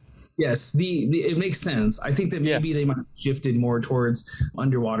story though. Yes, it makes sense. I think that maybe they might have shifted more towards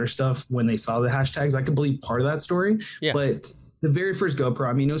underwater stuff when they saw the hashtags. I could believe part of that story, but the very first GoPro,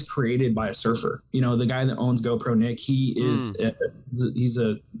 I mean, it was created by a surfer. You know, the guy that owns GoPro, Nick, he's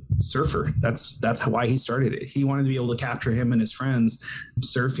a surfer. That's why he started it. He wanted to be able to capture him and his friends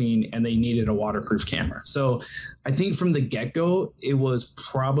surfing, and they needed a waterproof camera. So I think from the get-go, it was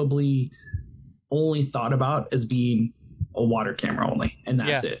probably only thought about as being a water camera only, and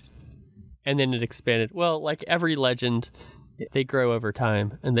that's it. And then it expanded. Well, like every legend, they grow over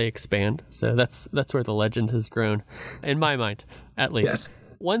time and they expand. So that's where the legend has grown, in my mind, at least. Yes.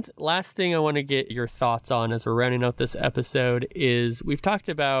 One last thing I want to get your thoughts on as we're rounding out this episode is we've talked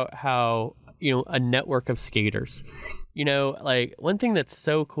about how, you know, a network of skaters, you know, like one thing that's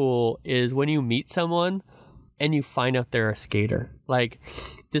so cool is when you meet someone and you find out they're a skater. Like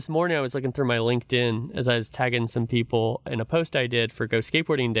this morning I was looking through my LinkedIn as I was tagging some people in a post I did for Go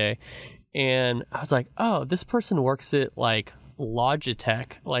Skateboarding Day. And I was like, oh, this person works at like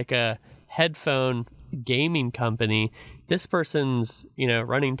Logitech, like a headphone gaming company this person's,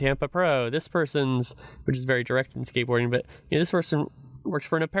 running Tampa Pro. This person's, which is very direct in skateboarding, but this person works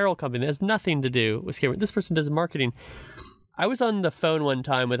for an apparel company that has nothing to do with skateboarding. This person does marketing. I was on the phone one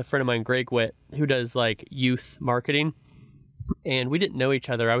time with a friend of mine, Greg Witt, who does like youth marketing, and we didn't know each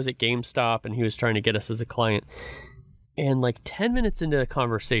other. I was at GameStop and he was trying to get us as a client. And like 10 minutes into the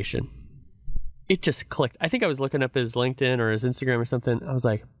conversation, it just clicked. I think I was looking up his LinkedIn or his Instagram or something. I was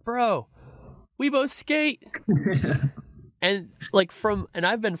like, bro, we both skate. And like and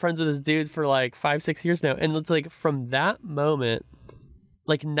I've been friends with this dude for like 5-6 years now. And it's like from that moment,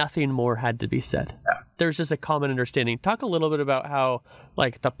 like nothing more had to be said. Yeah. There's just a common understanding. Talk a little bit about how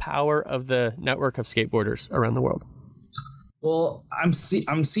like the power of the network of skateboarders around the world. Well, I'm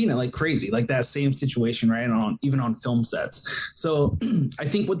seeing it like crazy, like that same situation, right? Even on film sets. So I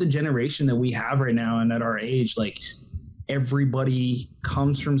think with the generation that we have right now and at our age, like everybody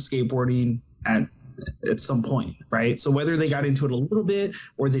comes from skateboarding at some point, right? So whether they got into it a little bit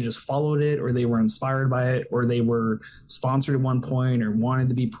or they just followed it or they were inspired by it or they were sponsored at one point or wanted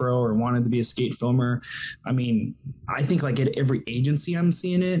to be pro or wanted to be a skate filmer. I mean, I think like at every agency I'm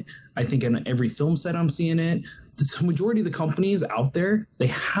seeing it. I think in every film set I'm seeing it. The majority of the companies out there, they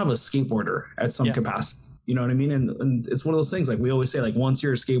have a skateboarder at some capacity. You know what I mean? And it's one of those things, like we always say, like once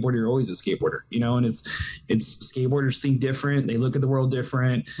you're a skateboarder, you're always a skateboarder, and it's skateboarders think different. They look at the world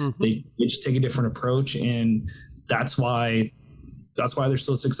different. Mm-hmm. They just take a different approach. And that's why they're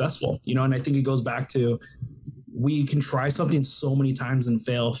so successful, and I think it goes back to, we can try something so many times and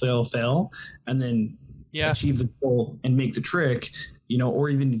fail, and then achieve the goal and make the trick, or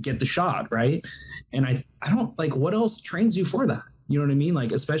even get the shot. Right. And I don't like, what else trains you for that? You know what I mean?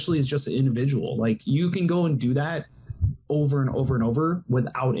 Like, especially as just an individual, like you can go and do that over and over and over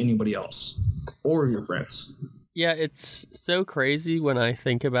without anybody else or your friends. Yeah, it's so crazy when I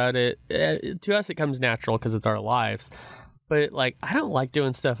think about it. To us, it comes natural because it's our lives. But like, I don't like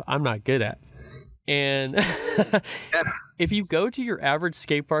doing stuff I'm not good at. And if you go to your average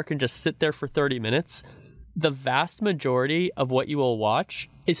skate park and just sit there for 30 minutes, the vast majority of what you will watch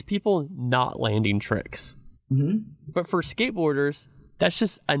is people not landing tricks. Mm-hmm. But for skateboarders, that's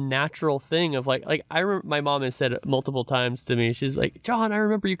just a natural thing of like I remember my mom has said it multiple times to me. She's like, John, I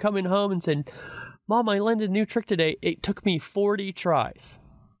remember you coming home and saying, Mom, I landed a new trick today. It took me 40 tries.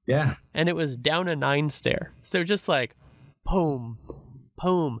 Yeah. And it was down a 9 stair. So just like, boom,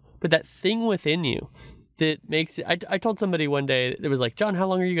 boom. But that thing within you that makes it, I told somebody one day, it was like, John, how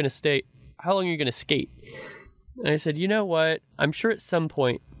long are you going to skate? And I said, you know what? I'm sure at some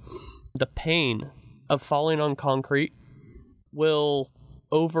point the pain of falling on concrete will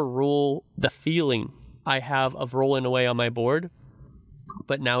overrule the feeling I have of rolling away on my board,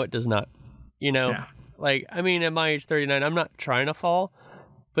 but now it does not. Like, I mean, at my age 39, I'm not trying to fall,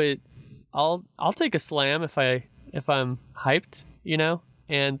 but I'll take a slam if I'm hyped,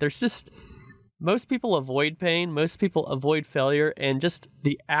 and there's just, most people avoid pain, most people avoid failure, and just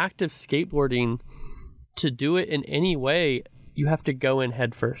the act of skateboarding, to do it in any way, you have to go in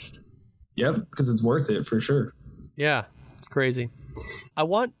head first. Yep, because it's worth it for sure. Yeah, it's crazy. I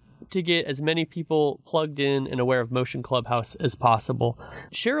want to get as many people plugged in and aware of Motion Clubhouse as possible.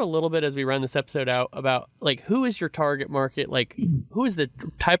 Share a little bit as we run this episode out about like, who is your target market? Like, who is the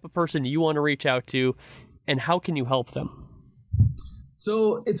type of person you want to reach out to, and how can you help them?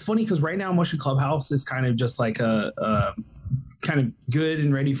 So it's funny because right now Motion Clubhouse is kind of just like a kind of good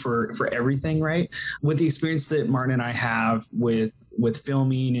and ready for everything, right? With the experience that Martin and I have with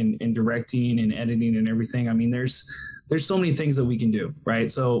filming and directing and editing and everything, I mean, there's so many things that we can do,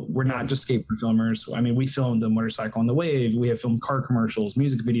 right? So we're not just skateboard filmers. I mean, we filmed the Motorcycle on the Wave. We have filmed car commercials,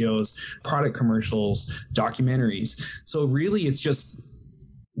 music videos, product commercials, documentaries. So really, it's just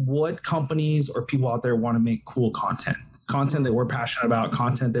what companies or people out there want to make cool content that we're passionate about,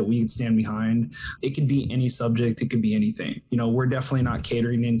 content that we can stand behind. It could be any subject. It could be anything. We're definitely not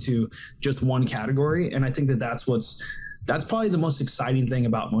catering into just one category. And I think that's probably the most exciting thing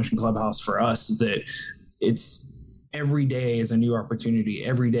about Motion Clubhouse for us, is that it's every day is a new opportunity.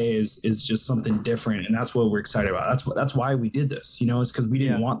 Every day is just something different. And that's what we're excited about. That's why we did this, it's because we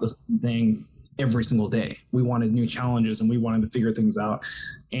didn't want this thing every single day. We wanted new challenges and we wanted to figure things out,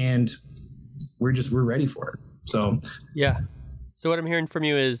 and we're ready for it. So what I'm hearing from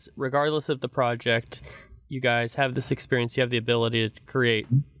you is, regardless of the project, you guys have this experience, you have the ability to create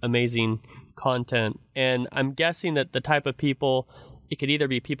amazing content. And I'm guessing that the type of people, it could either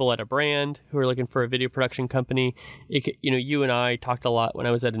be people at a brand who are looking for a video production company. It could, you and I talked a lot when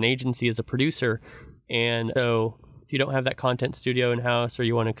I was at an agency as a producer. And so if you don't have that content studio in-house or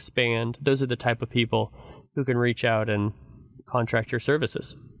you want to expand, those are the type of people who can reach out and contract your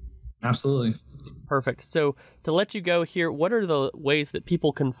services. Absolutely. Perfect. So to let you go here, what are the ways that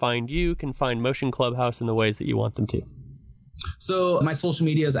people can find you, can find Motion Clubhouse in the ways that you want them to? So my social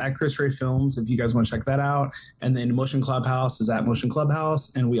media is at Chris Ray Films, if you guys want to check that out. And then Motion Clubhouse is at Motion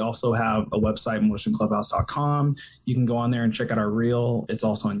Clubhouse. And we also have a website, motionclubhouse.com. You can go on there and check out our reel. It's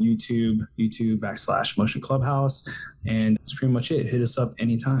also on YouTube.com/Motion Clubhouse. And that's pretty much it. Hit us up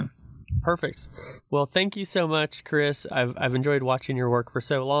anytime. Perfect. Well, thank you so much, Chris. I've enjoyed watching your work for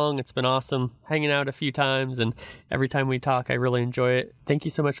so long. It's been awesome hanging out a few times, and every time we talk, I really enjoy it. Thank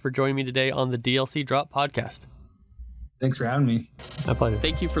you so much for joining me today on the DLC Drop Podcast. Thanks for having me. My pleasure.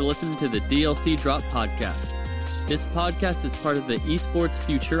 Thank you for listening to the DLC Drop Podcast. This podcast is part of the Esports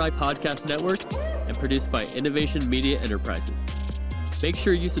Futuri Podcast Network and produced by Innovation Media Enterprises. Make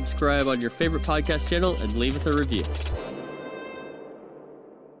sure you subscribe on your favorite podcast channel and leave us a review.